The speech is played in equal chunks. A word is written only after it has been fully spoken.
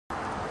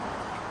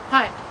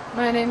Hi,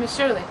 my name is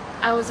Shirley.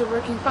 I was a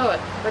working poet,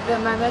 but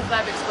then my meth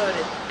lab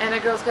exploded, and a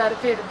girl's got to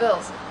pay the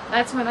bills.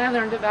 That's when I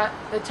learned about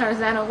the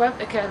Tarzana Web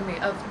Academy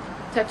of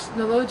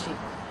Technology.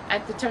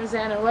 At the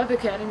Tarzana Web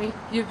Academy,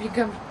 you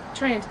become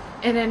trained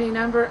in any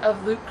number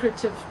of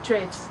lucrative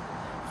trades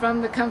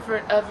from the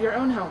comfort of your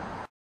own home.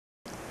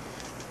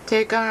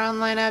 Take our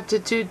online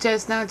aptitude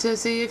test now to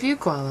see if you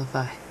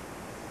qualify.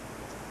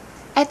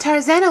 At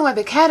Tarzana Web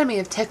Academy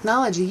of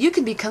Technology, you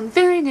can become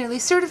very nearly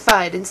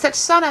certified in such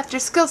sought-after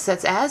skill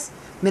sets as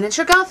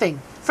miniature golfing,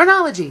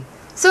 phrenology,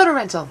 soda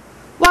rental,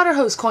 water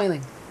hose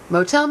coiling,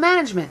 motel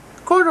management,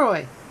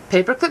 corduroy,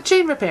 paperclip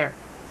chain repair,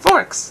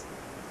 forks.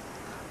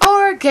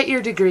 Or get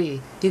your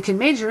degree. You can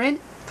major in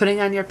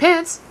putting on your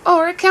pants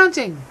or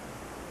accounting.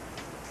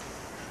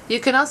 You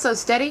can also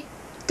study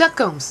duck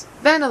combs,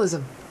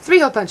 vandalism,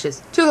 3-hole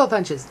punches, 2-hole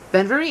punches,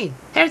 Ben Vereen,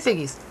 hair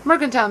thingies,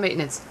 mercantile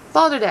maintenance,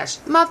 balderdash,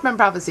 the Mothman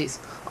prophecies,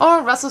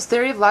 or Russell's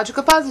theory of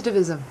logical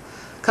positivism.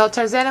 Call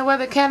Tarzana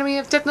Web Academy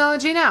of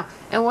Technology now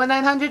at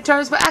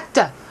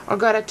 1-900-TARZWA-ACTA or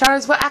go to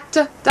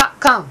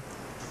tarzwaacta.com.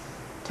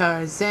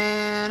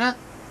 Tarzana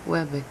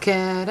Web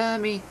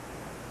Academy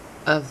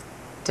of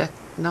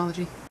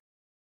Technology.